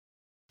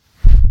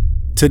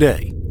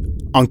Today,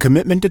 on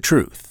Commitment to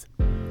Truth.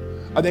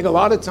 I think a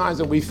lot of times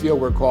when we feel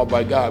we're called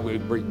by God,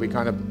 we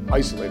kind of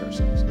isolate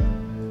ourselves.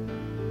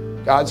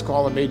 God's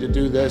calling me to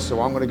do this, so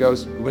I'm going to go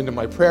into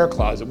my prayer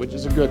closet, which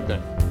is a good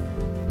thing.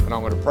 And I'm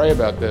going to pray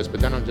about this,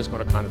 but then I'm just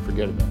going to kind of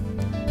forget about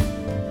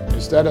it.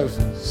 Instead of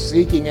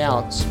seeking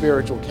out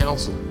spiritual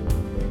counseling.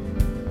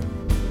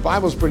 The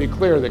Bible's pretty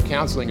clear that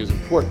counseling is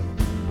important.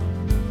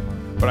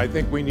 But I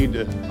think we need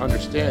to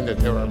understand that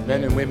there are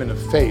men and women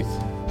of faith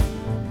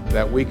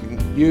that we can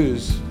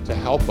use to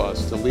help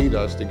us, to lead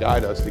us, to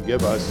guide us, to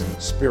give us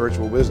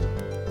spiritual wisdom.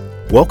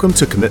 Welcome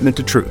to Commitment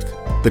to Truth,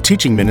 the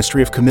teaching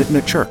ministry of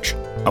Commitment Church,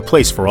 a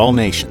place for all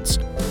nations.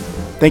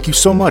 Thank you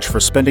so much for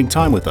spending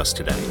time with us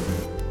today.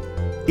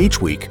 Each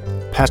week,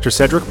 Pastor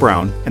Cedric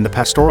Brown and the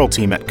pastoral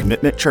team at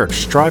Commitment Church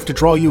strive to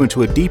draw you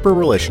into a deeper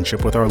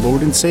relationship with our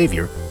Lord and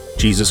Savior,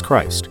 Jesus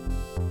Christ.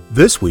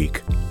 This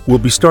week, we'll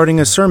be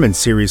starting a sermon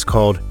series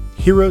called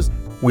Heroes.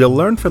 We'll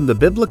learn from the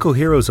biblical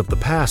heroes of the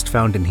past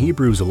found in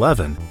Hebrews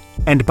 11,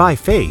 and by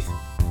faith,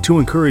 to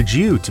encourage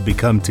you to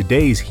become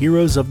today's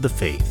heroes of the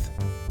faith.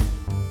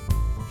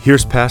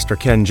 Here's Pastor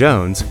Ken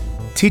Jones,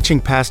 teaching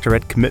pastor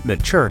at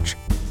Commitment Church,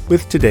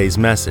 with today's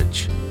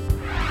message.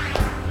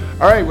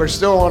 All right, we're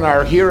still on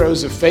our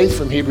heroes of faith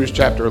from Hebrews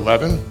chapter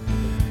 11,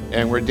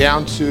 and we're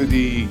down to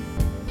the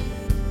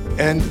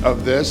end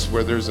of this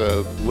where there's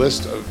a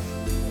list of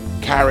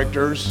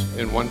characters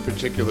in one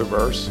particular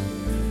verse.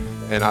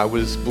 And I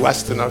was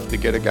blessed enough to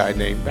get a guy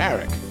named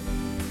Barak.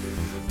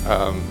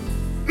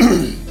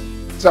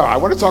 So I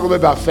want to talk a little bit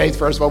about faith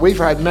first of all. We've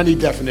had many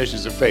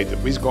definitions of faith.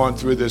 We've gone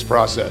through this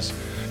process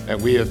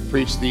and we have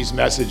preached these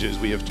messages.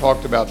 We have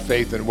talked about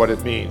faith and what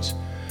it means.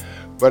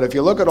 But if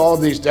you look at all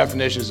of these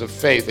definitions of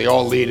faith, they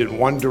all lead in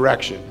one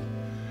direction,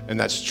 and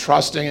that's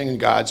trusting in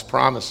God's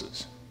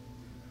promises.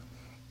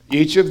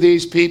 Each of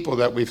these people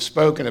that we've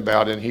spoken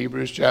about in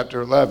Hebrews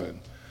chapter 11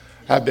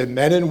 have been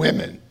men and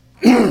women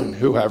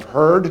who have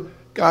heard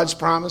God's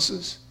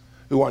promises,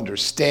 who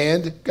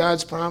understand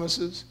God's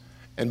promises,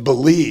 and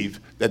believe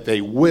that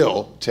they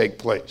will take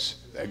place,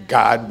 that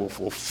God will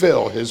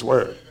fulfill his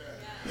word.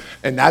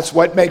 And that's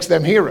what makes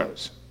them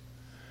heroes.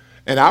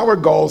 And our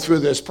goal through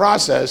this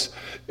process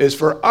is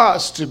for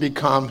us to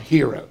become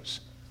heroes.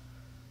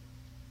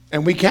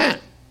 And we can,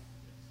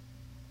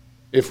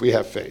 if we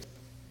have faith.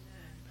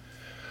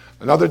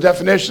 Another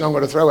definition I'm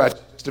going to throw at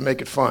you just to make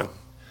it fun.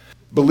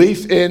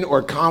 Belief in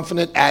or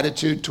confident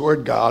attitude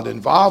toward God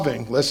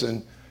involving,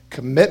 listen,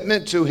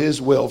 commitment to his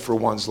will for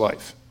one's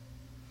life.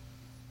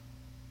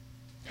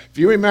 If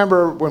you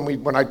remember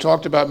when I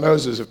talked about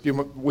Moses a few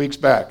weeks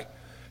back,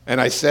 and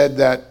I said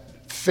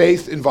that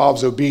faith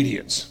involves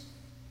obedience.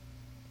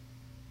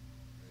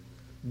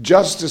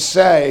 Just to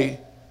say,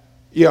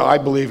 yeah, I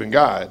believe in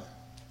God,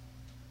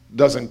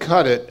 doesn't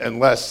cut it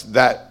unless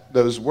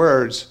those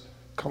words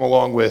come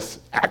along with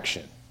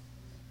action.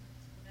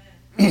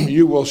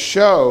 You will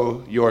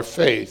show your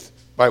faith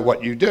by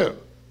what you do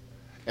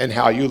and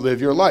how you live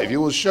your life. You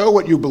will show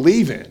what you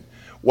believe in,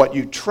 what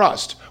you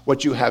trust,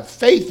 what you have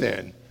faith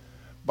in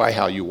by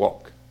how you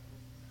walk.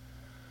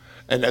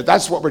 And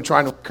that's what we're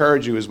trying to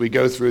encourage you as we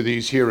go through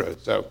these heroes.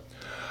 So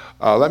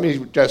let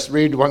me just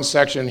read one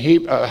section,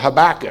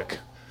 Habakkuk.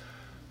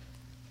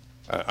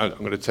 I'm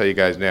going to tell you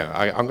guys now,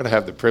 I'm going to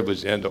have the privilege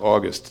at the end of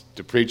August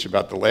to preach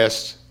about the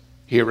last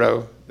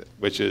hero,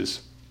 which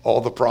is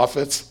all the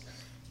prophets.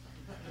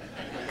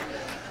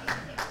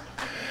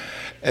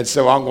 And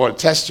so I'm going to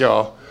test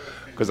y'all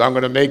because I'm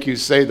going to make you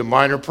say the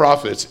minor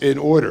prophets in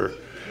order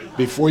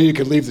before you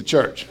can leave the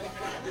church.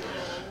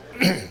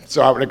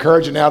 So I would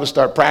encourage you now to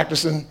start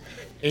practicing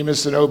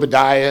Amos and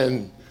Obadiah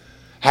and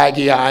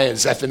Haggai and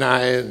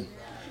Zephaniah. And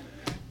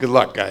good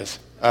luck, guys.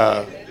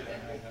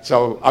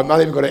 So I'm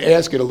not even going to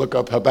ask you to look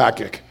up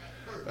Habakkuk.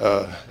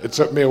 It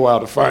took me a while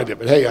to find it.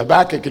 But hey,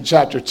 Habakkuk in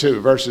chapter 2,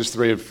 verses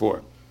 3 and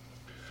 4,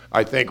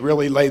 I think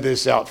really lay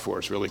this out for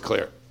us really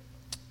clear.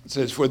 It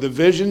says, for the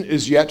vision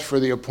is yet for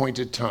the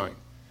appointed time.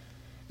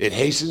 It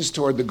hastens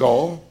toward the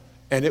goal,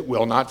 and it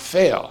will not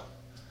fail.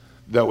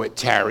 Though it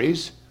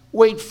tarries,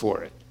 wait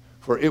for it,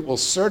 for it will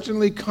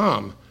certainly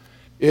come.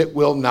 It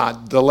will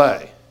not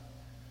delay.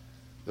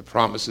 The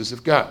promises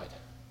of God.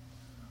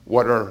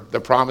 What are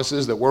the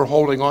promises that we're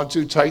holding on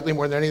to tightly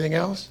more than anything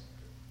else?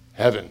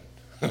 Heaven.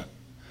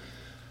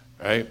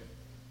 Right?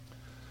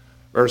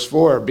 Verse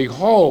 4,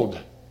 behold,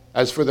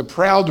 as for the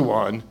proud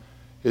one,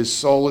 his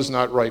soul is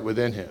not right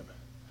within him.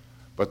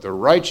 But the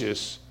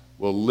righteous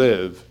will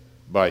live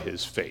by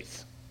his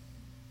faith.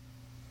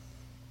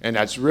 And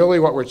that's really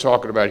what we're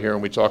talking about here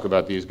when we talk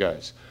about these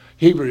guys.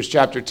 Hebrews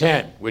chapter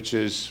 10, which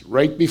is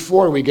right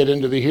before we get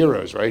into the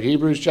heroes, right?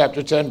 Hebrews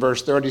chapter 10,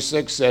 verse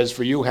 36 says,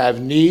 for you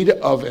have need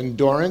of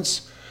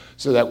endurance,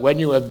 so that when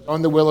you have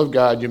done the will of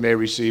God, you may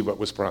receive what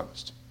was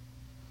promised.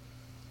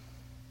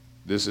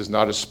 This is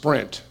not a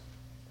sprint.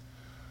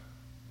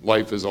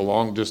 Life is a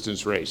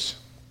long-distance race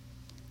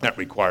that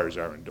requires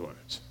our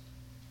endurance.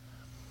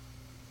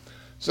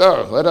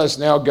 So let us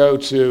now go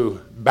to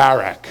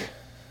Barak.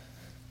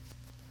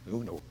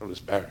 Who in the world is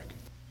Barak?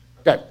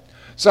 Okay,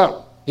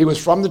 so He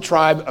was from the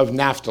tribe of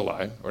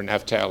Naphtali, or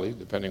Naphtali,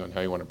 depending on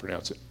how you want to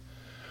pronounce it,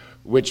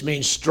 which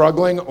means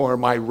struggling or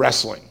my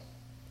wrestling.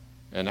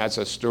 And that's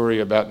a story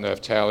about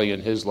Naphtali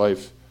and his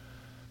life.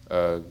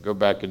 Go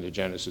back into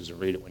Genesis and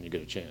read it when you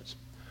get a chance.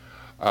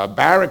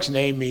 Barak's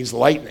name means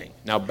lightning.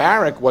 Now,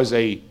 Barak was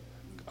an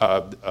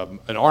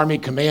army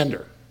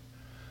commander.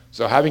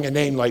 So having a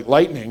name like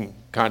lightning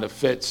kind of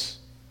fits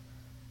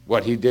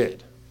what he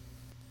did.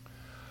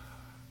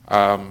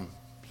 So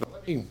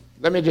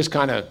let me just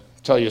kind of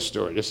tell you a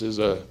story. This is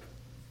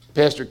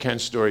Pastor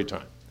Ken's story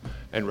time.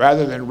 And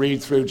rather than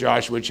read through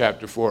Joshua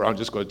chapter 4, I'm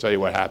just going to tell you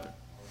what happened.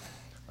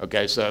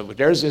 Okay, so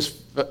there's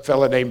this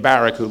fellow named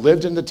Barak who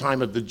lived in the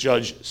time of the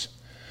judges.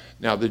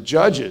 Now, the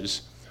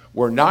judges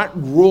were not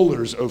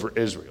rulers over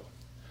Israel.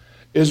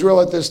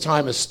 Israel at this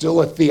time is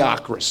still a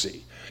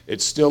theocracy.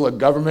 It's still a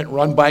government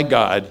run by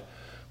God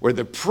where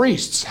the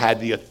priests had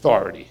the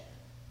authority.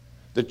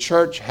 The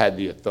church had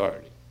the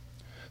authority.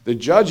 The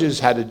judges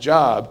had a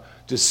job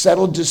to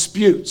settle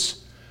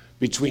disputes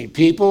between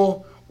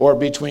people or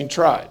between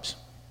tribes.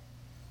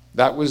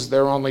 That was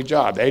their only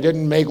job. They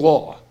didn't make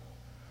law.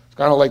 It's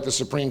kind of like the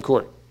Supreme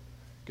Court.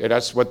 Okay,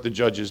 that's what the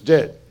judges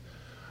did.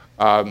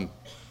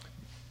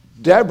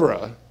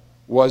 Deborah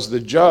was the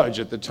judge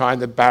at the time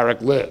that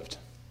Barak lived.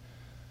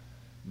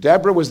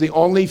 Deborah was the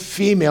only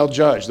female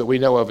judge that we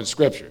know of in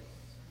Scripture.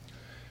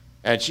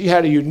 And she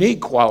had a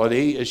unique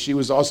quality as she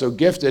was also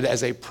gifted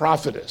as a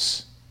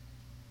prophetess.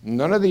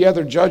 None of the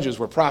other judges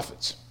were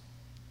prophets,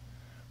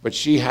 but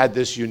she had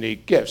this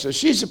unique gift. So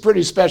she's a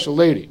pretty special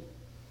lady.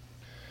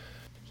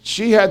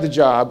 She had the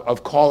job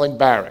of calling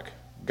Barak.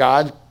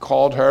 God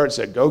called her and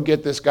said, go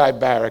get this guy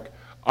Barak.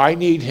 I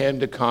need him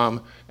to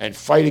come and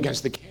fight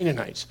against the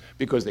Canaanites,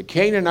 because the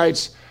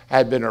Canaanites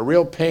had been a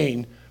real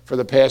pain for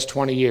the past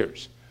 20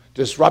 years,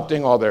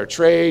 disrupting all their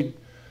trade,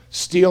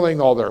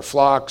 stealing all their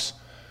flocks,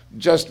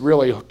 just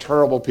really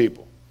terrible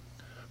people.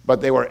 But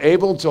they were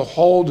able to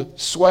hold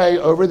sway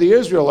over the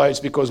Israelites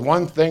because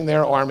one thing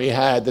their army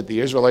had that the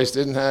Israelites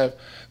didn't have,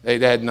 they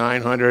had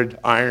 900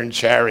 iron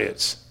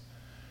chariots.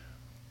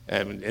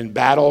 And in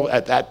battle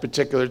at that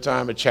particular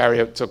time, a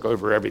chariot took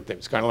over everything.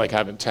 It's kind of like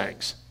having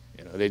tanks.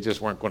 You know, they just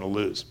weren't going to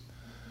lose.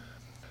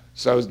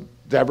 So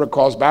Deborah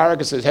calls Barak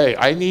and says, hey,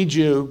 I need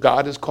you,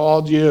 God has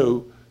called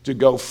you to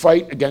go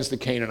fight against the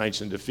Canaanites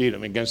and defeat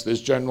them, against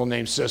this general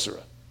named Sisera.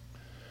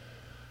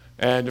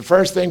 And the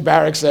first thing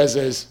Barak says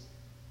is,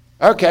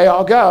 okay,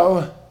 I'll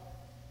go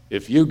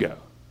if you go.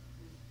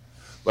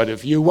 But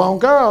if you won't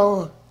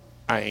go,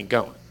 I ain't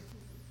going.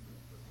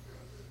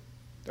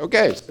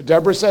 Okay, so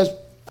Deborah says,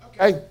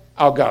 okay,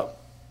 I'll go.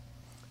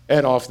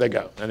 And off they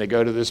go. And they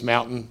go to this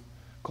mountain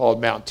called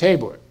Mount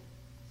Tabor.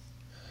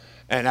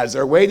 And as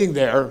they're waiting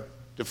there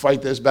to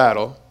fight this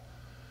battle,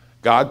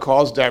 God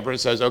calls Deborah and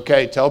says,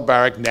 okay, tell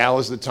Barak now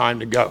is the time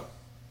to go.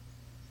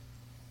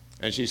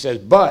 And she says,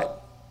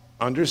 but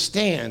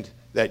understand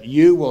that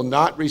you will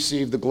not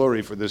receive the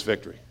glory for this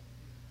victory.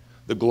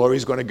 The glory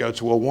is going to go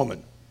to a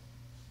woman.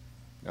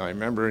 Now, I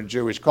remember in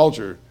Jewish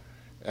culture,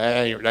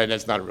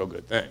 that's not a real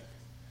good thing,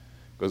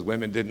 because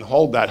women didn't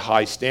hold that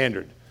high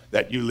standard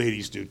that you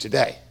ladies do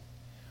today.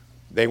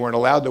 They weren't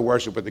allowed to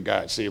worship with the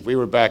guys. See, if we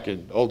were back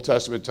in Old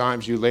Testament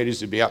times, you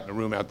ladies would be out in the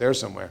room out there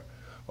somewhere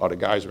while the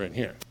guys were in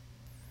here.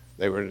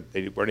 They weren't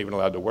even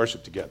allowed to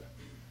worship together.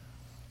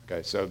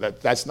 Okay, so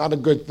that's not a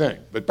good thing.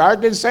 But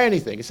Barak didn't say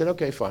anything. He said,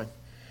 okay, fine.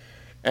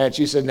 And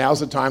she said, now's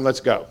the time, let's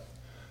go.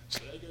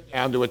 So they go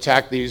down to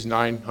attack these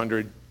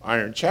 900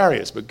 iron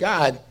chariots. But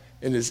God,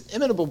 in his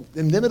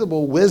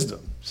inimitable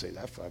wisdom, say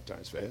that 5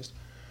 times fast,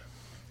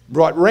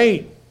 brought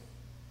rain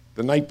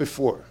the night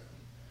before.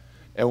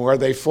 And where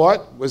they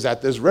fought was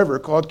at this river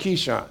called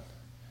Kishon.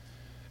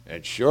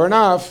 And sure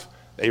enough,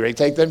 they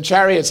take them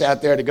chariots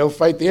out there to go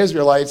fight the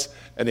Israelites,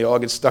 and they all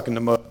get stuck in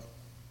the mud.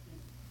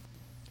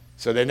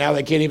 So now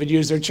they can't even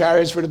use their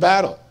chariots for the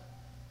battle.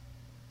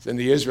 Then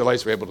the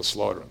Israelites were able to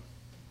slaughter them.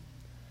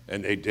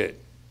 And they did.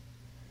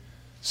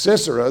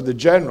 Sisera, the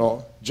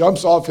general,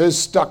 jumps off his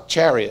stuck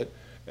chariot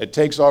and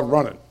takes off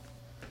running.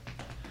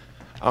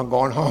 I'm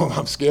going home.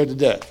 I'm scared to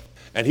death.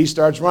 And he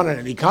starts running,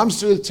 and he comes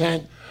to the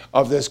tent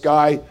of this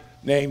guy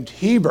named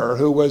Heber,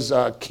 who was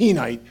a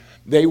Kenite.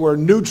 They were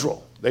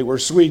neutral. They were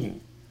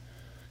Sweden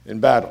in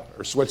battle,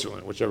 or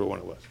Switzerland, whichever one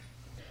it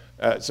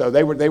was. So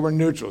they were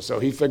neutral. So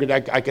he figured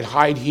I could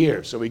hide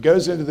here. So he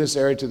goes into this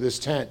area to this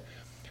tent,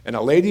 and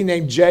a lady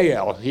named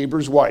Jael,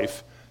 Heber's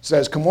wife,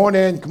 says, come on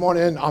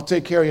in, I'll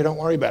take care of you, don't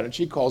worry about it. And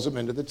she calls him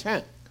into the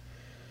tent.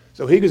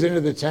 So he goes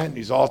into the tent, and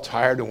he's all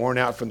tired and worn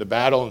out from the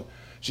battle. And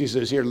she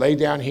says, here, lay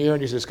down here.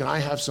 And he says, can I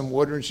have some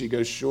water? And she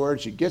goes, sure.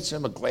 And she gets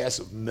him a glass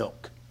of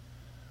milk.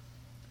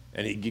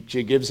 And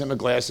she gives him a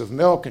glass of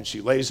milk, and she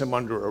lays him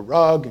under a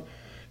rug.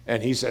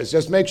 And he says,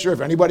 just make sure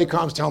if anybody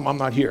comes, tell them I'm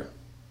not here.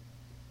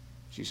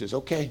 She says,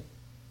 okay.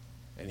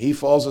 And he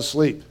falls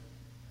asleep.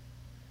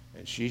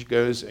 And she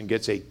goes and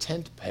gets a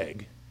tent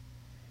peg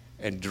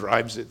and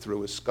drives it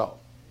through his skull,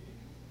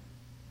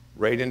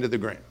 right into the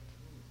ground.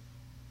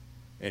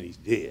 And he's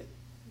dead.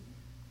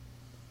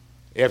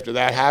 After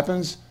that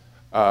happens,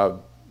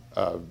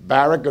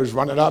 Barak goes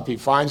running up. He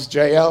finds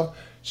Jael.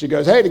 She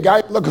goes, hey, the guy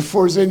you're looking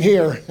for is in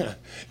here.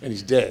 And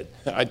he's dead.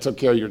 I took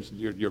care of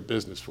your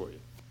business for you.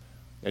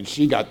 And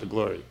she got the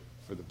glory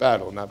for the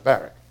battle, not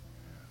Barak.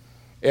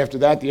 After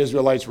that, the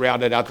Israelites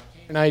routed out the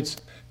Canaanites,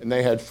 and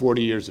they had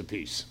 40 years of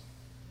peace.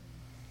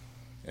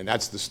 And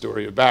that's the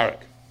story of Barak.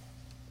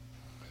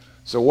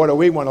 So what do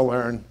we want to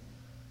learn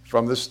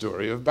from the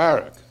story of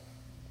Barak?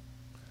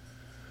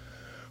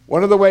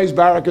 One of the ways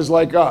Barak is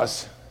like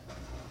us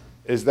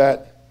is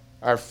that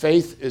our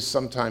faith is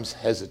sometimes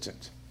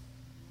hesitant.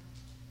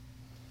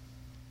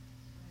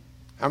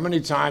 How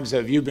many times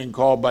have you been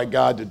called by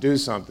God to do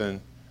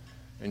something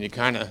and you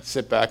kind of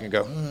sit back and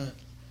go,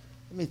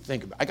 let me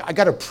think about it. I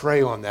got to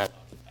pray on that.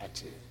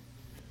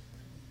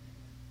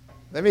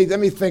 Let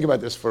me think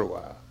about this for a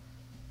while.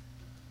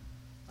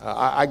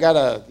 I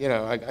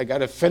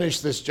gotta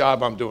finish this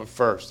job I'm doing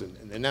first,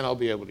 and then I'll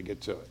be able to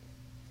get to it.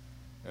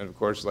 And of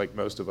course, like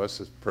most of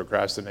us as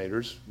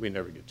procrastinators, we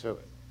never get to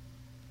it.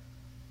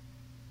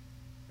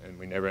 And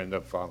we never end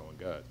up following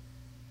God.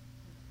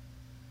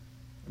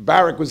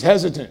 Barak was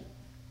hesitant.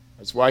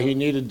 That's why he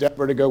needed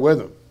Deborah to go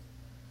with him.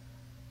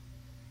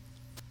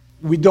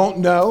 We don't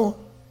know,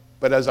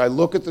 but as I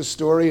look at the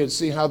story and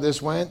see how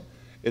this went,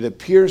 it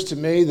appears to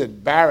me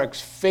that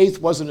Barak's faith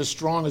wasn't as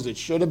strong as it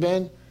should have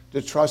been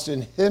to trust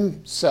in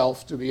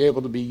himself to be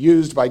able to be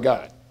used by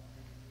God.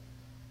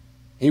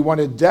 He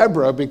wanted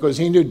Deborah because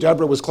he knew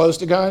Deborah was close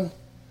to God.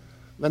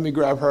 Let me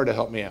grab her to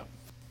help me out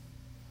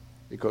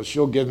because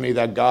she'll give me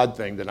that God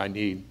thing that I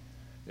need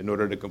in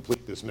order to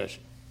complete this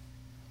mission.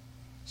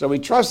 So he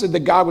trusted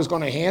that God was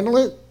going to handle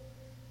it,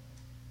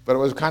 but it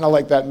was kind of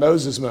like that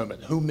Moses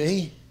moment. Who,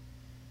 me?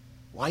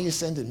 Why are you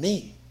sending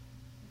me?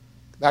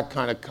 That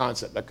kind of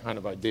concept, that kind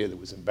of idea that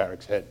was in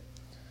Barak's head.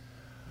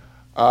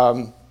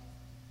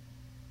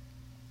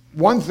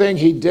 One thing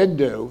he did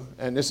do,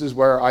 and this is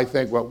where I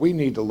think what we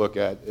need to look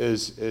at,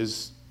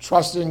 is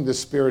trusting the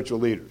spiritual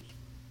leaders.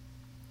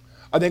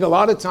 I think a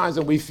lot of times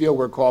when we feel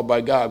we're called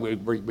by God,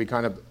 we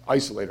kind of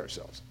isolate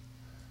ourselves.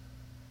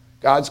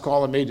 God's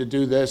calling me to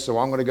do this, so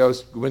I'm going to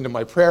go into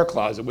my prayer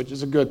closet, which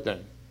is a good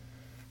thing.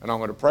 And I'm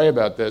going to pray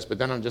about this, but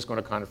then I'm just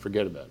going to kind of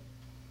forget about it.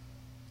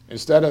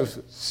 Instead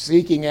of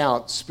seeking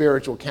out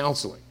spiritual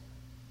counseling.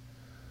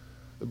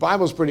 The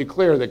Bible's pretty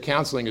clear that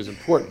counseling is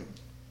important.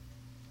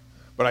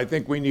 But I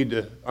think we need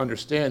to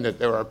understand that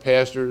there are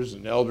pastors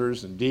and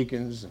elders and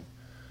deacons and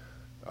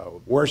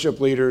worship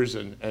leaders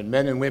and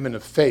men and women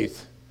of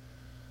faith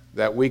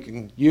that we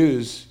can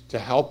use to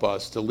help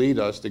us, to lead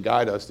us, to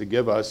guide us, to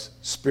give us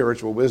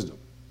spiritual wisdom.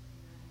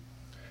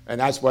 And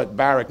that's what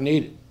Barak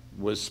needed,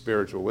 was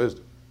spiritual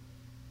wisdom.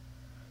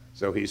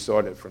 So he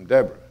sought it from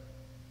Deborah.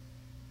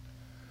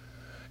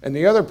 And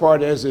the other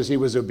part is he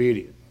was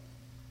obedient.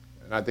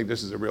 And I think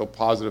this is a real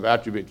positive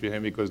attribute to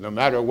him because no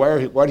matter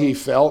what he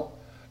felt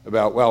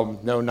about, well,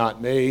 no,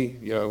 not me,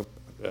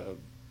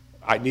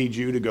 I need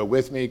you to go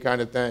with me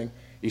kind of thing,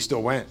 he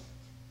still went.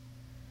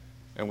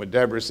 And when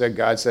Deborah said,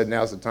 God said,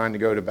 now's the time to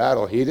go to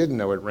battle, he didn't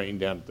know it rained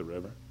down at the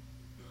river.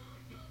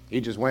 He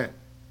just went,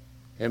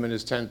 him and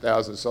his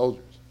 10,000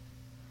 soldiers.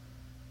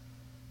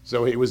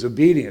 So he was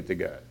obedient to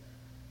God.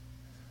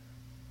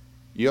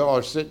 You all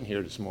are sitting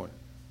here this morning.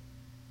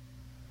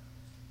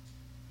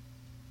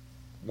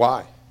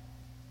 Why?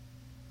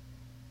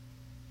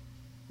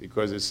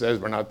 Because it says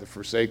we're not to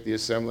forsake the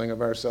assembling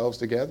of ourselves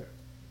together.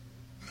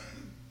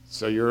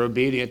 So you're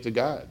obedient to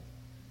God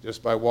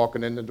just by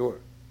walking in the door.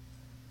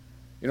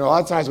 You know, a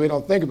lot of times we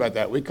don't think about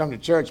that. We come to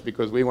church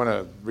because we want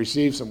to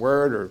receive some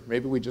word, or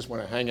maybe we just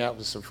want to hang out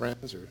with some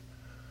friends,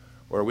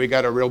 or we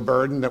got a real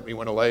burden that we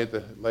want to lay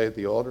at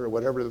the altar, or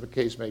whatever the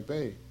case may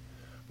be.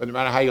 But no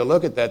matter how you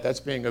look at that, that's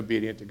being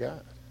obedient to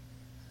God,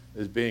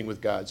 is being with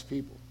God's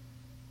people.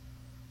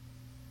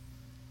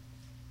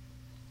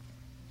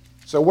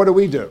 So what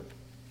do?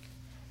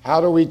 How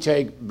do we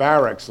take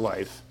Barak's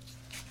life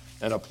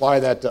and apply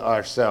that to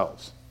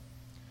ourselves?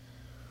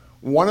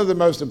 One of the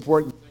most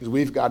important things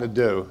we've got to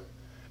do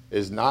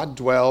is not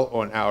dwell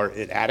on our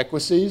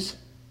inadequacies,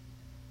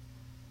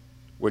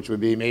 which would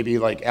be maybe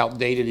like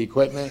outdated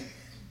equipment,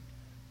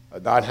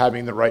 not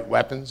having the right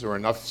weapons or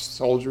enough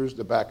soldiers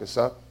to back us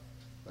up,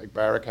 like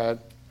Barak had,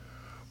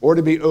 or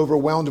to be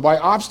overwhelmed by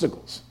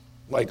obstacles,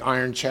 like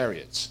iron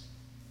chariots.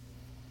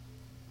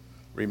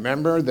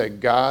 Remember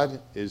that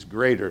God is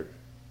greater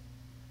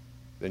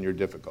than your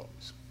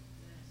difficulties.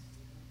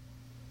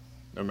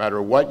 No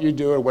matter what you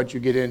do or what you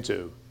get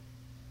into,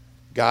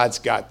 God's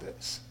got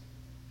this.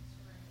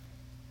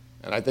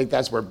 And I think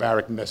that's where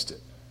Barak missed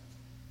it.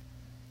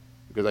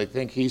 Because I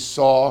think he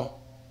saw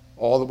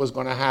all that was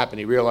going to happen.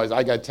 He realized,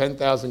 I got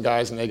 10,000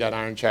 guys and they got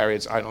iron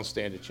chariots. I don't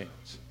stand a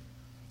chance.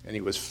 And he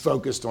was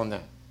focused on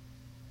that.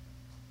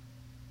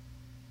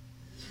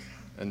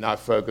 And not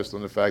focused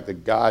on the fact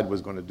that God was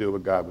going to do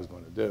what God was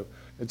going to do,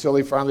 until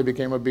he finally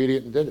became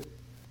obedient and did it.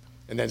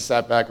 And then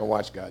sat back and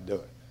watched God do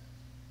it.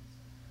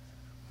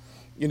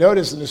 You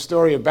notice in the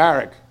story of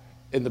Barak,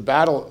 in the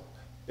battle,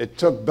 it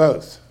took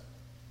both.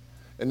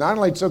 It not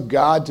only took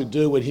God to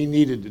do what he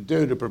needed to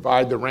do to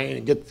provide the rain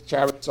and get the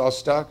chariots all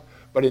stuck,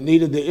 but it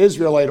needed the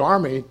Israelite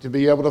army to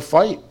be able to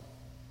fight.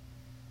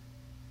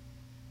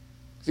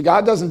 See,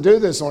 God doesn't do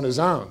this on his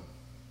own.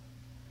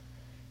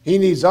 He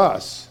needs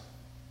us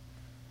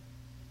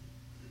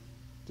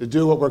to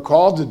do what we're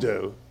called to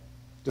do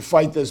to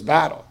fight this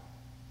battle.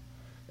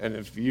 And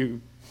if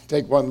you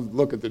take one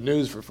look at the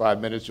news for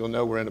 5 minutes, you'll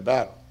know we're in a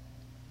battle.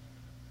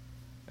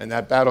 And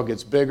that battle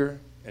gets bigger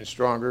and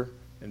stronger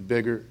and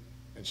bigger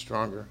and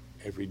stronger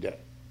every day.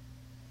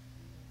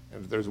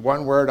 And if there's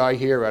one word I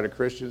hear out of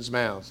Christians'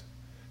 mouths,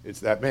 it's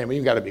that, man,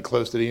 we've got to be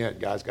close to the end.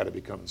 God's got to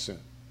be coming soon.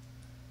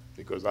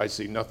 Because I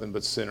see nothing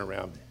but sin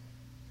around me.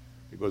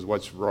 Because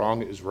what's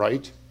wrong is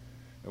right,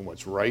 and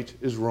what's right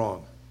is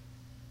wrong.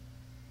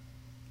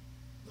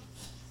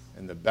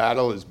 And the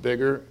battle is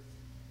bigger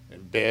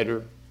and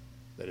badder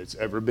than it's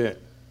ever been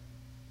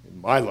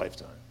in my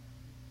lifetime.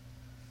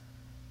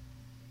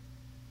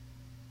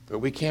 But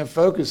we can't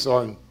focus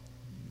on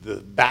the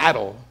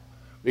battle.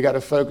 We got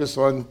to focus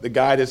on the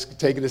guy that's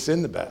taking us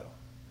in the battle.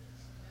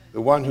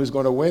 The one who's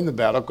going to win the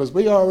battle, because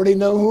we already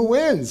know who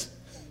wins.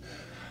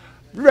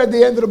 We read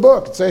the end of the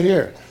book. It's right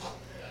here.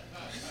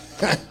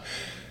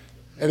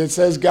 And it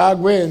says God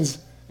wins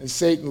and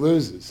Satan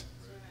loses.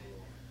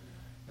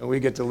 And we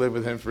get to live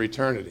with him for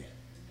eternity.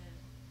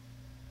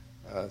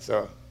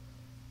 So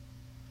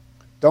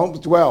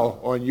don't dwell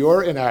on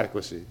your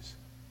inadequacies.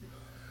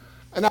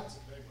 And that's a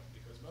big one,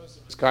 because most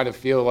of us kind of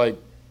feel like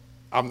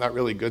I'm not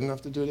really good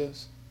enough to do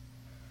this.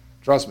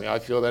 Trust me, I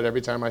feel that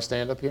every time I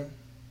stand up here.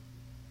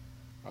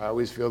 I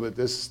always feel that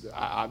this,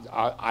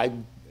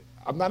 I'm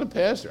not a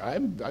pastor.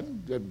 I've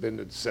been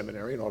to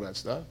seminary and all that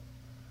stuff.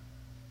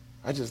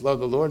 I just love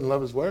the Lord and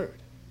love his word.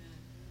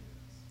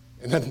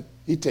 And then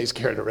he takes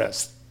care of the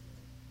rest.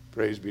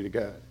 Praise be to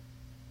God.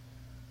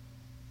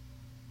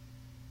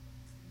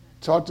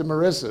 Talk to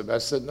Marissa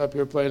about sitting up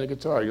here playing the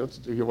guitar. You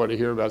want to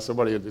hear about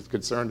somebody that's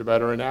concerned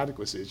about her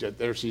inadequacies, yet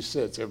there she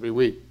sits every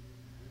week,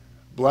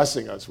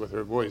 blessing us with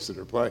her voice and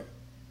her playing,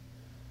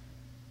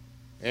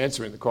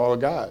 answering the call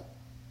of God,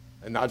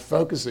 and not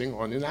focusing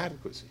on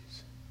inadequacies.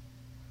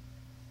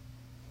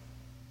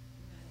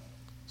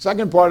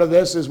 Second part of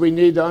this is we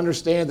need to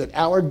understand that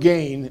our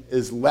gain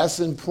is less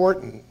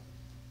important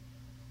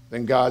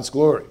than God's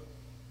glory.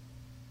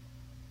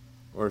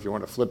 Or if you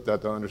want to flip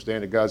that to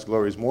understand that God's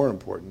glory is more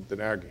important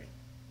than our gain.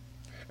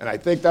 And I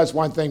think that's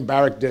one thing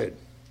Barak did.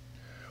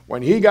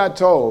 When he got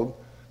told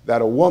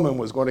that a woman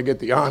was going to get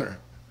the honor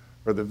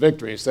for the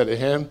victory instead of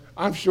him,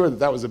 I'm sure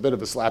that was a bit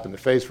of a slap in the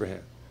face for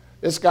him.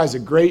 This guy's a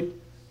great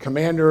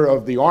commander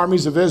of the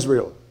armies of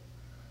Israel,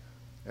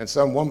 and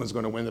some woman's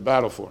going to win the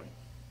battle for him.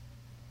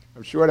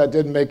 I'm sure that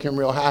didn't make him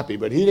real happy,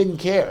 but he didn't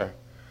care,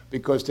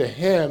 because to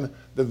him,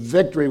 the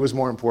victory was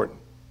more important.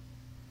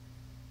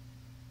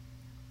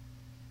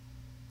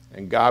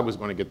 And God was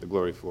going to get the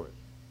glory for it.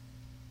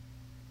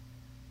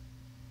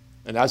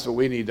 And that's what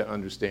we need to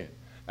understand.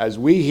 As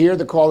we hear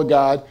the call of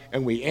God,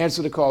 and we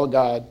answer the call of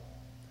God,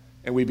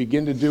 and we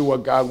begin to do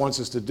what God wants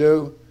us to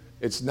do,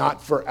 it's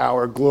not for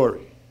our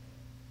glory.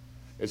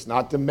 It's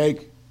not to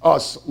make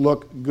us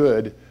look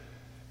good.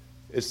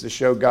 It's to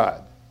show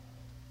God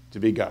to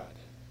be God.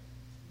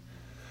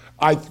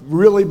 I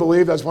really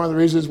believe that's one of the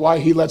reasons why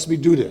he lets me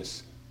do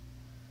this.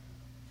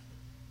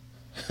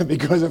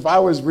 Because if I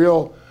was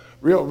real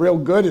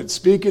good at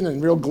speaking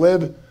and real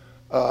glib,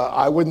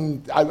 I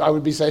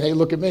would be saying, hey,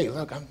 look at me.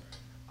 Look,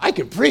 I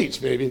can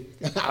preach, baby.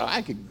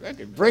 I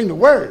can bring the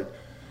word.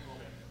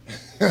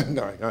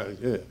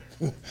 Yeah.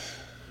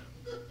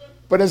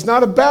 But it's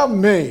not about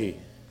me.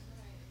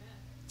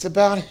 It's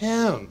about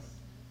him.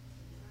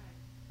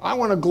 I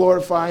want to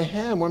glorify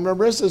him. When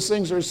Marissa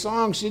sings her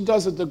song, she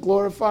does it to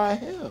glorify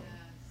him.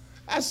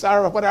 That's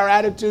what our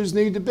attitudes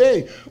need to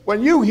be.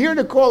 When you hear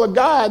the call of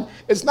God,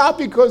 it's not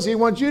because he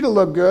wants you to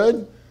look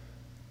good.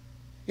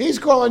 He's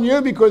calling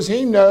you because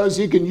he knows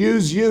he can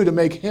use you to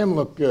make him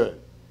look good,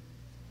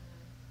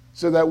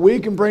 so that we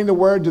can bring the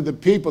word to the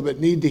people that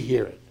need to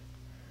hear it.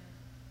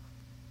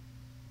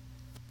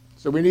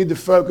 So we need to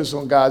focus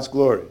on God's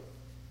glory.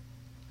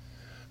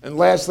 And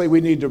lastly,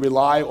 we need to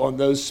rely on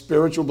those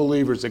spiritual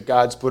believers that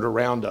God's put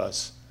around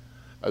us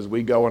as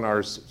we go on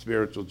our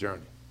spiritual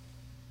journey.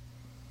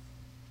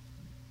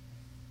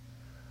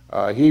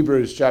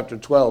 Hebrews chapter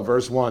 12,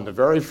 verse 1, the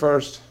very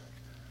first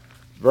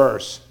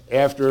verse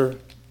after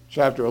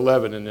chapter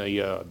 11 in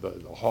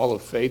the hall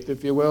of faith,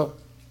 if you will,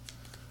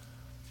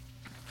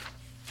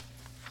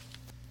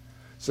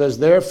 says,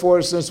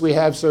 therefore, since we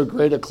have so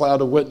great a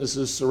cloud of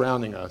witnesses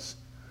surrounding us,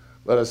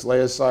 let us lay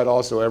aside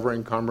also every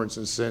encumbrance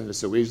and sin that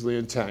so easily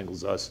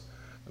entangles us,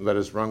 and let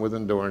us run with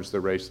endurance the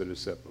race that is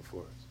set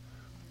before us.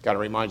 Got to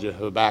remind you of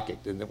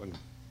Habakkuk, didn't it, when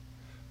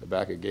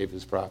Habakkuk gave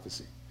his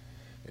prophecy.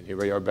 And here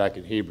we are back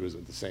in Hebrews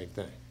with the same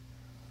thing.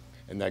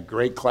 And that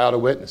great cloud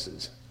of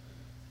witnesses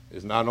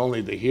is not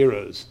only the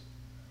heroes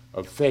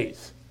of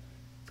faith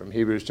from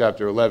Hebrews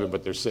chapter 11,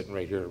 but they're sitting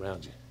right here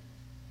around you.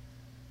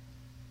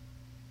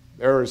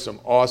 There are some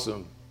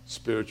awesome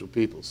spiritual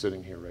people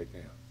sitting here right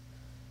now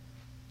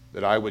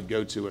that I would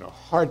go to in a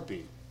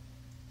heartbeat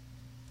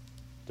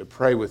to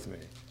pray with me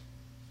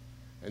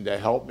and to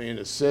help me and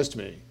assist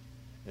me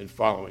in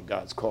following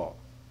God's call.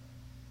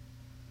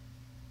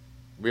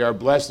 We are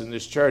blessed in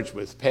this church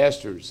with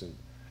pastors and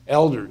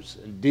elders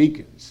and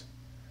deacons,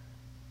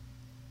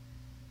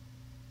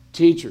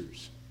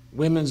 teachers,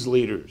 women's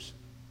leaders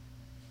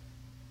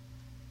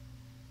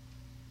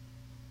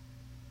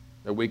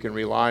that we can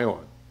rely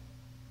on.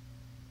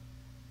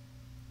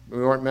 We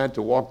weren't meant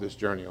to walk this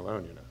journey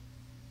alone, you know.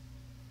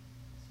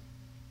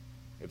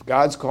 If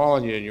God's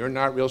calling you and you're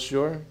not real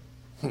sure,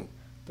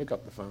 pick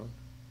up the phone.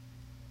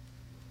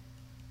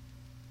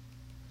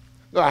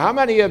 Now, how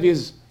many of you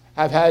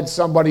have had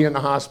somebody in the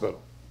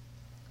hospital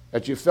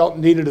that you felt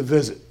needed a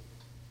visit?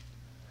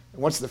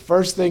 And what's the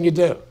first thing you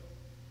do?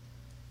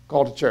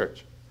 Call the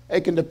church.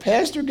 Hey, can the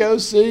pastor go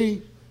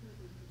see?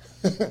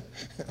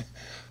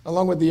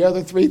 Along with the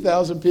other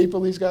 3,000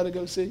 people he's got to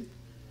go see?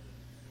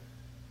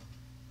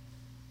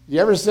 You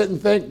ever sit and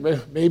think,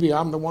 maybe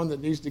I'm the one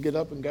that needs to get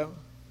up and go?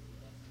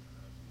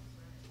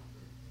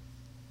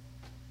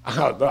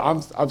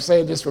 I'm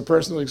saying this for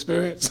personal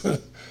experience.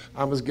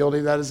 I'm as guilty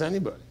of that as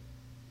anybody.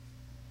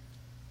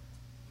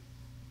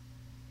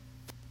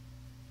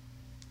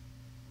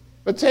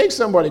 But take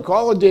somebody,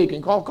 call a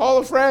deacon, call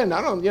a friend.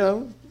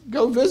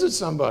 Go visit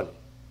somebody.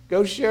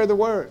 Go share the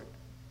word.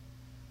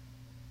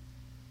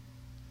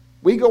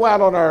 We go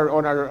out on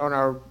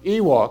our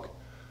e-walk.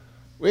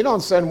 We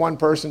don't send one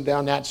person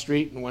down that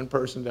street and one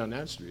person down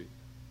that street.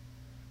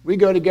 We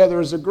go together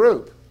as a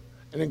group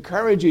and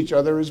encourage each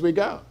other as we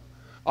go.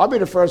 I'll be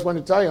the first one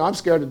to tell you I'm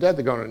scared to death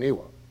of going on an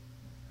e-walk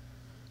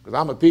because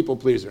I'm a people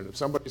pleaser, and if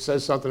somebody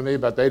says something to me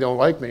about they don't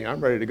like me,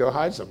 I'm ready to go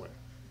hide somewhere.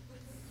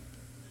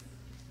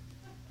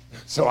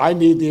 So I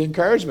need the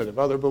encouragement of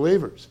other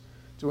believers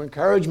to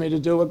encourage me to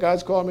do what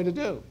God's called me to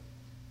do.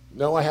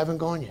 No, I haven't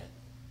gone yet.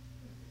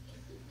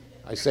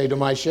 I say to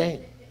my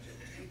shame.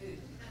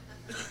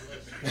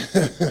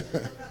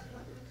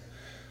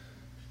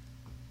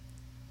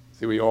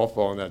 See, we all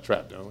fall in that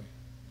trap, don't we?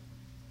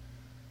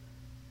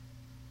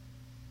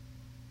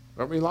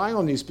 Don't rely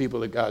on these people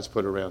that God's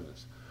put around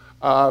us.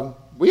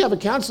 We have a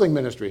counseling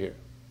ministry here.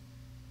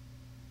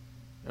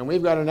 And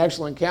we've got an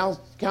excellent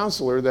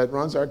counselor that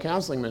runs our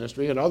counseling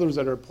ministry and others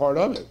that are part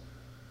of it.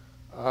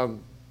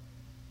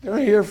 They're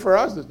here for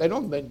us. They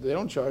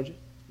don't charge it.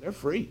 They're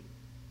free.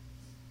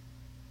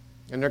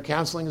 And their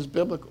counseling is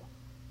biblical.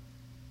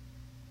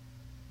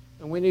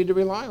 And we need to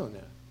rely on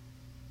that.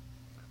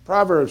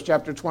 Proverbs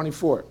chapter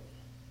 24,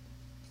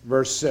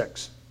 verse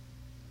 6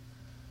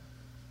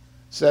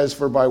 says,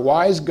 "For by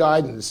wise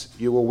guidance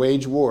you will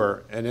wage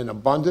war, and in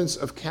abundance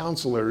of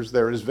counselors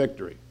there is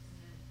victory."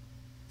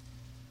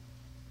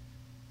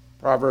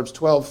 Proverbs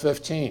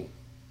 12:15.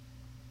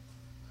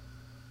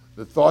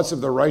 "The thoughts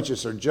of the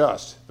righteous are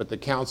just, but the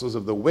counsels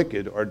of the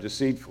wicked are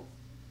deceitful."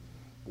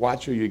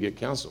 Watch who you get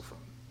counsel from.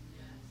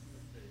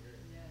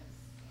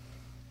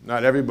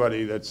 Not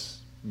everybody that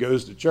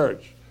goes to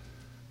church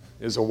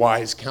is a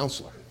wise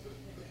counselor.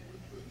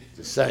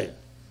 Just saying.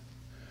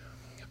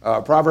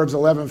 Proverbs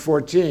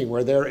 11:14,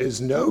 "Where there is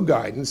no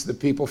guidance, the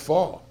people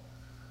fall,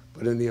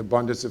 but in the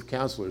abundance of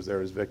counselors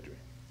there is victory."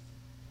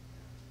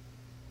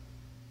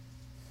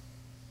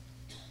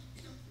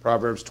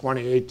 Proverbs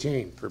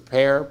 20:18,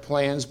 "Prepare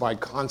plans by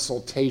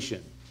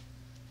consultation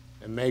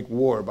and make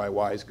war by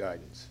wise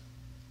guidance."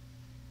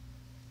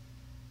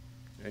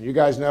 And you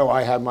guys know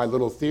I have my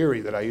little theory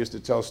that I used to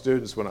tell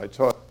students when I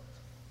taught,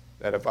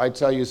 that if I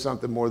tell you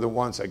something more than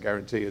once, I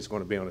guarantee it's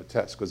going to be on a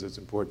test because it's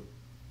important.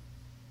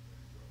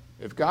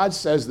 If God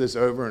says this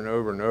over and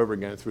over and over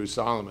again through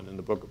Solomon in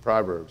the book of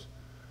Proverbs,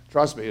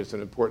 trust me, it's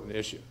an important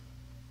issue.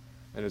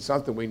 And it's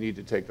something we need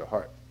to take to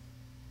heart.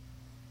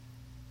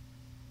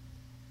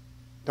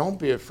 Don't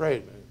be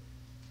afraid, man.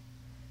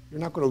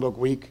 You're not going to look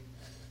weak.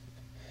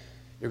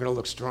 You're going to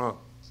look strong.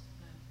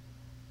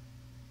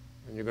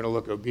 And you're going to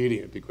look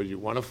obedient because you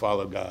want to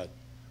follow God,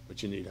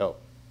 but you need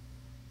help.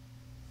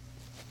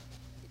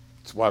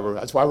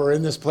 That's why we're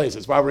in this place.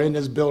 That's why we're in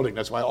this building.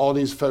 That's why all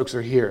these folks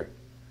are here.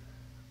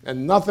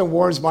 And nothing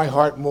warms my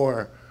heart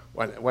more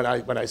when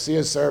I see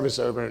a service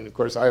over, and of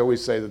course I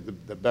always say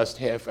that the best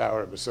half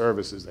hour of a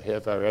service is the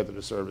half hour after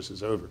the service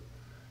is over.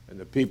 And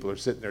the people are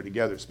sitting there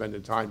together,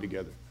 spending time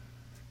together.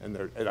 And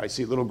I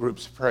see little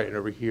groups praying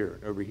over here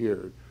and over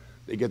here.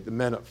 They get the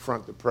men up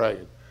front to pray.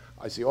 And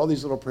I see all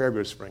these little prayer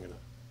groups springing up.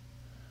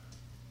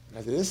 And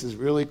I say, this is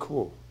really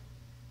cool.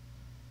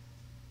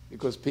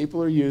 Because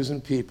people are using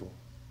people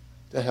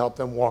to help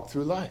them walk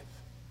through life.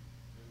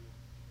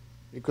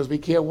 Because we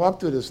can't walk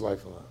through this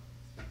life alone.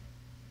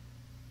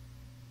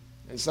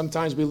 And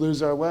sometimes we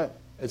lose our way.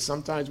 And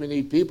sometimes we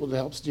need people to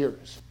help steer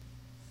us.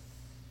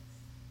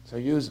 So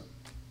use them.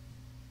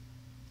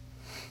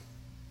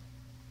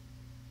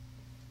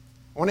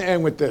 I want to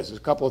end with this. There's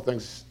a couple of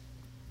things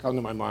come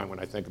to my mind when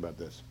I think about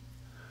this.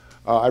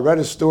 I read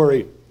a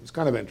story, it's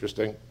kind of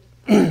interesting,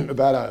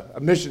 about a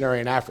missionary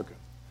in Africa.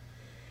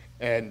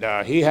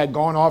 And he had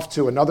gone off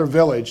to another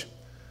village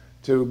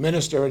to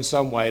minister in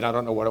some way, and I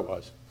don't know what it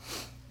was.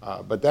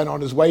 But then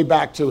on his way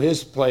back to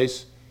his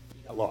place,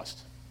 he got lost.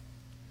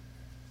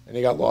 And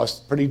he got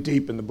lost pretty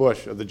deep in the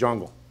bush of the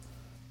jungle.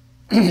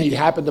 He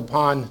happened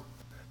upon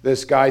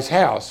this guy's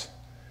house,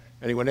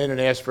 and he went in and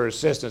asked for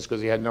assistance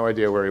because he had no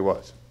idea where he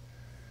was.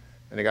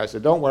 And the guy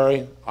said, "Don't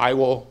worry, I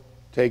will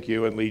take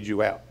you and lead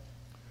you out."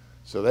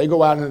 So they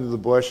go out into the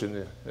bush,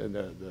 and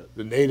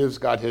the native's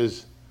got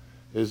his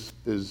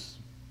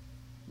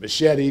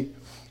machete,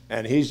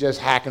 and he's just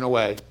hacking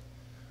away,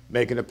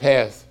 making a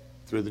path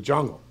through the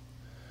jungle.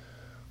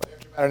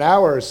 After about an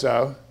hour or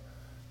so,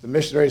 the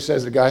missionary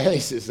says to the guy, "Hey," he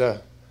says,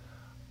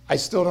 "I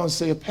still don't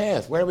see a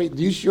path. Where are we? Are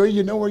you sure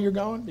you know where you're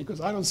going? Because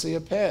I don't see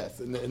a path."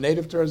 And the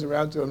native turns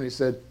around to him and he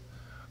said,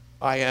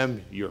 "I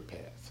am your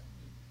path."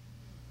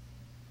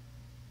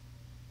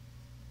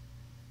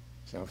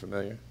 Sound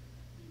familiar?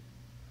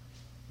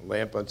 A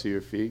lamp unto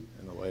your feet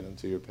and a light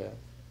unto your path.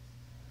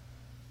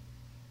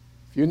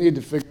 If you need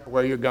to figure out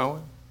where you're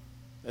going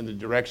and the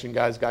direction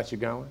God's got you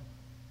going,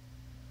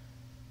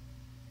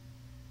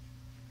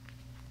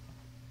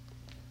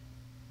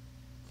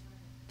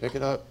 pick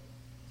it up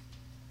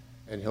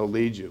and he'll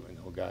lead you and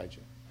he'll guide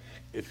you.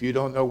 If you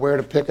don't know where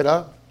to pick it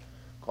up,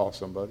 call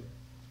somebody.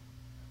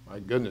 My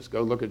goodness,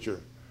 go look at your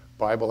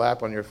Bible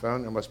app on your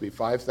phone. There must be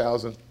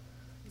 5,000,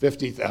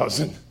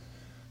 50,000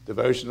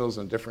 devotionals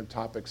on different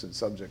topics and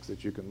subjects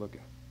that you can look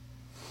at.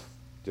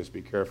 Just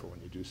be careful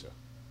when you do so.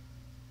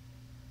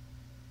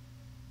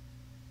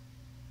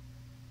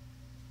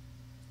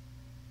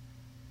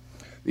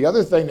 The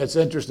other thing that's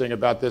interesting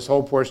about this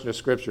whole portion of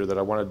Scripture that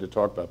I wanted to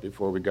talk about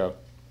before we go,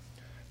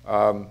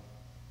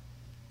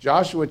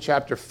 Joshua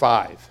chapter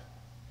 5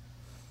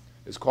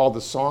 is called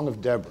the Song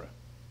of Deborah.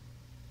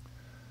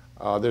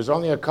 There's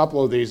only a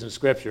couple of these in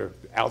Scripture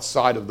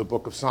outside of the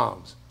book of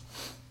Psalms.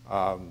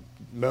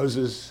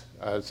 Moses,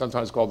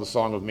 sometimes called the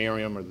Song of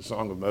Miriam or the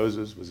Song of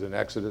Moses, was in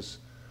Exodus.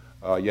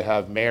 You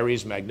have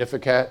Mary's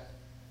Magnificat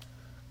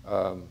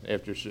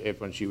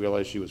when she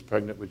realized she was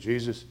pregnant with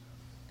Jesus.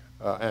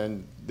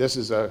 And this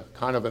is a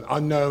kind of an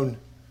unknown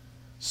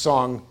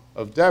Song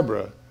of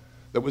Deborah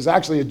that was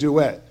actually a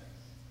duet.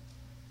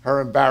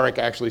 Her and Barak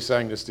actually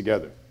sang this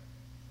together.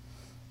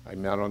 I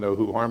mean, I don't know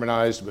who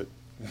harmonized, but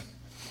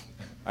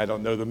I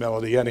don't know the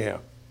melody anyhow.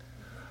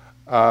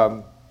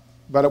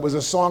 But it was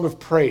a song of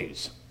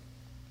praise.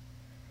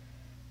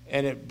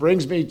 And it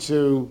brings me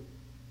to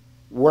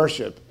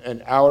worship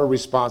and our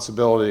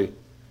responsibility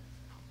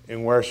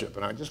in worship.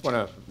 And I just want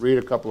to read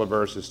a couple of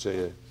verses to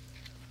you,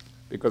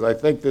 because I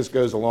think this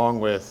goes along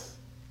with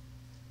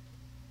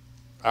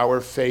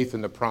our faith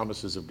in the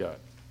promises of God.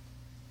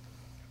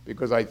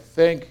 Because I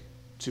think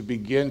to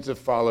begin to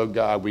follow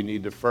God, we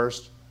need to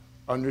first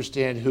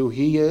understand who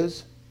He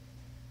is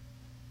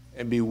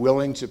and be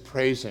willing to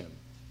praise Him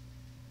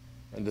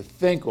and to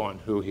think on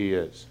who He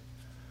is.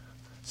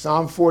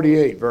 Psalm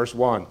 48, verse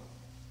 1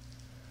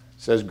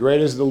 says,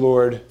 "Great is the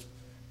Lord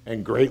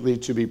and greatly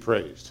to be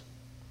praised."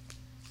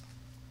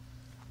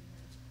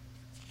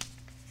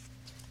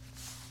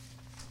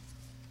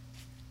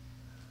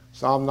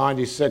 Psalm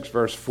 96,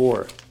 verse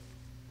 4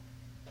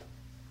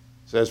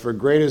 says, "For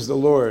great is the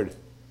Lord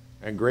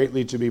and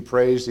greatly to be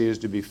praised. He is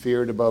to be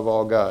feared above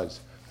all gods."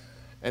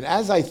 And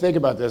as I think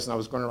about this, and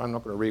I'm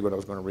not going to read what I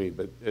was going to read,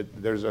 but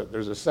there's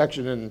a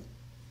section in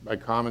my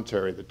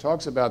commentary that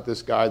talks about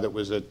this guy that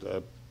was at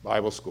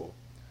Bible school.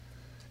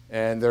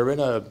 And they're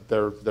in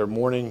their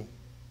morning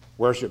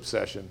worship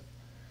session.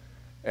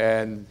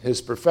 And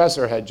his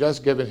professor had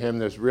just given him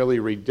this really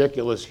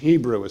ridiculous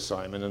Hebrew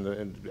assignment,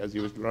 and as he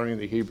was learning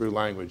the Hebrew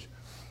language,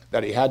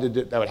 that had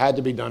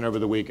to be done over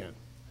the weekend.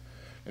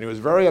 And he was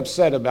very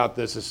upset about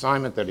this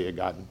assignment that he had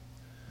gotten.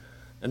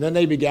 And then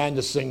they began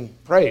to sing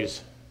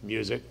praise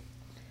music.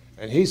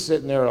 And he's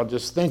sitting there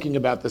just thinking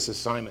about this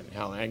assignment and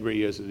how angry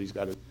he is that he's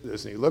got to do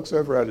this. And he looks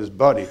over at his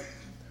buddy,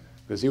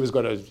 because he was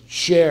going to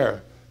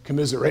share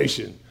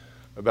commiseration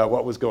about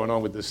what was going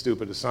on with this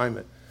stupid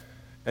assignment.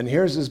 And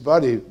here's his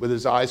buddy with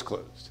his eyes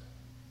closed.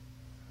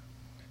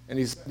 And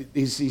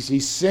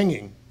he's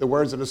singing the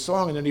words of the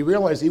song, and then he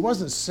realized he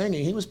wasn't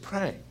singing, he was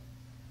praying.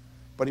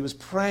 But he was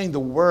praying the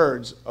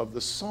words of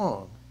the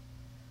song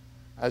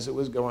as it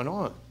was going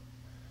on.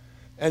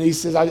 And he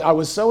says, I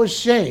was so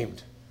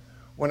ashamed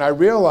when I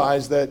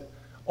realized that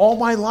all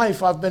my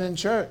life I've been in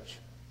church.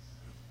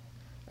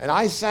 And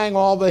I sang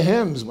all the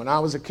hymns when I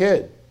was a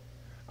kid.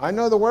 I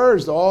know the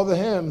words to all the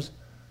hymns,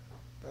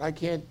 but I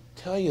can't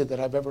tell you that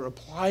I've ever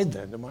applied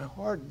them to my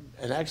heart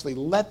and actually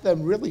let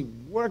them really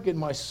work in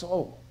my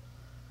soul.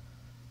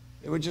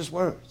 They were just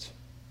words.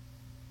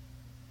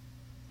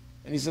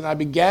 And he said, I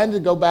began to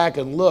go back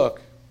and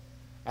look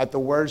at the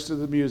words to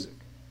the music.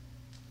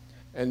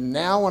 And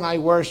now when I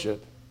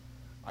worship,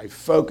 I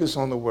focus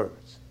on the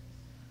words.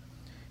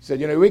 He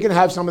said, we can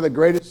have some of the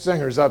greatest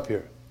singers up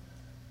here.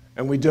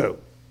 And we do.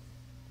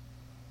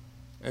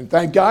 And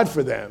thank God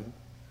for them,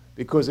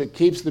 because it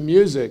keeps the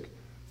music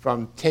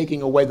from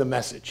taking away the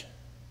message.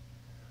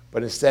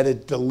 But instead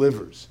it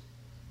delivers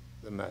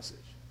the message.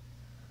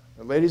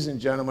 And ladies and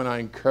gentlemen, I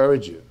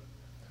encourage you,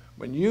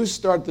 when you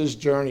start this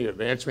journey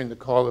of answering the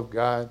call of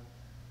God,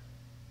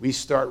 we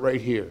start right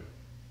here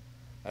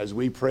as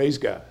we praise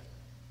God.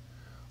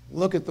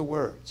 Look at the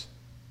words.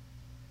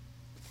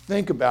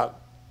 Think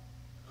about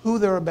who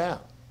they're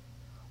about.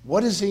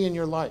 What is He in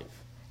your life?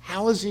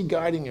 How is he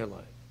guiding your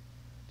life?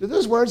 Do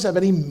those words have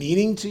any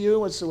meaning to you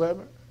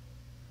whatsoever?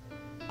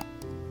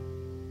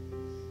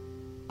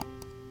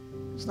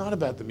 It's not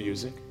about the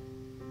music.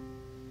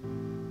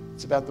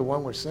 It's about the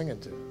one we're singing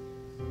to.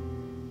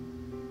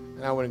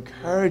 And I would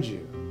encourage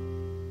you,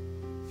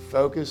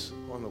 focus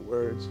on the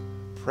words,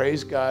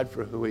 praise God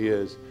for who he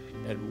is,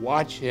 and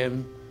watch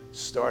him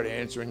start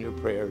answering your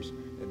prayers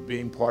and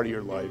being part of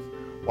your life.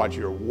 Watch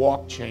your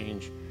walk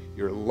change,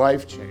 your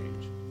life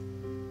change,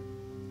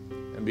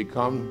 and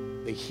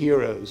become the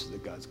heroes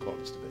that God's called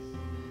us to be.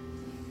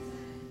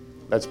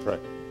 Let's pray.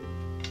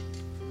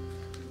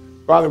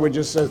 Father, we're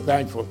just so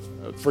thankful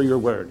for your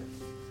word.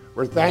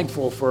 We're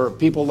thankful for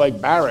people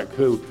like Barak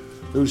who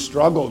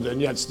struggled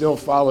and yet still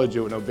followed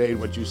you and obeyed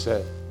what you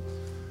said.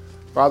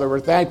 Father, we're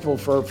thankful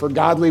for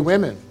godly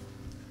women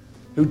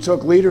who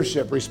took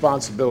leadership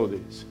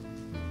responsibilities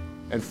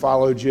and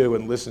followed you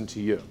and listened to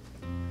you.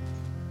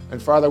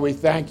 And Father, we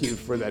thank you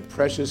for that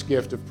precious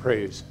gift of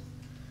praise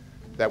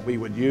that we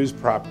would use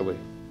properly,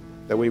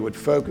 that we would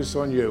focus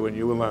on you and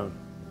you alone.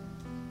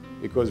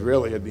 Because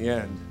really, at the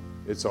end,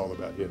 it's all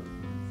about you.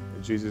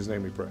 In Jesus'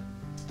 name we pray.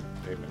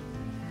 Amen.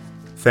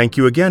 Thank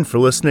you again for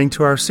listening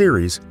to our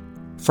series,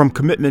 From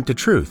Commitment to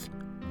Truth,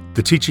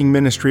 the teaching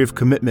ministry of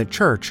Commitment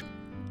Church,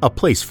 a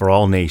place for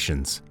all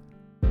nations.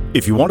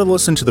 If you want to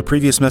listen to the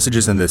previous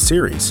messages in this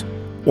series,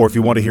 or if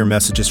you want to hear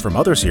messages from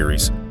other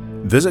series,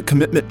 visit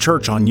Commitment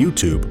Church on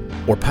YouTube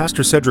or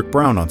Pastor Cedric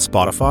Brown on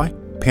Spotify,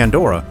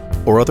 Pandora,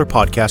 or other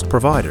podcast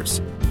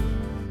providers.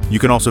 You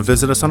can also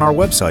visit us on our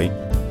website,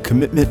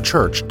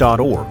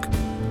 commitmentchurch.org.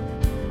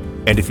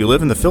 And if you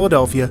live in the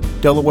Philadelphia,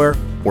 Delaware,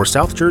 or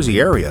South Jersey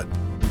area,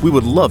 we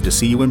would love to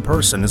see you in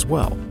person as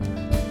well.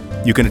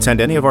 You can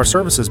attend any of our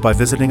services by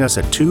visiting us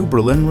at 2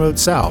 Berlin Road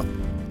South,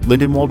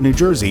 Lindenwold, New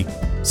Jersey,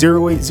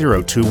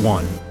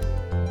 08021.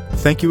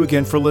 Thank you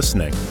again for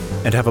listening,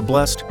 and have a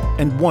blessed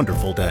and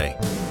wonderful day.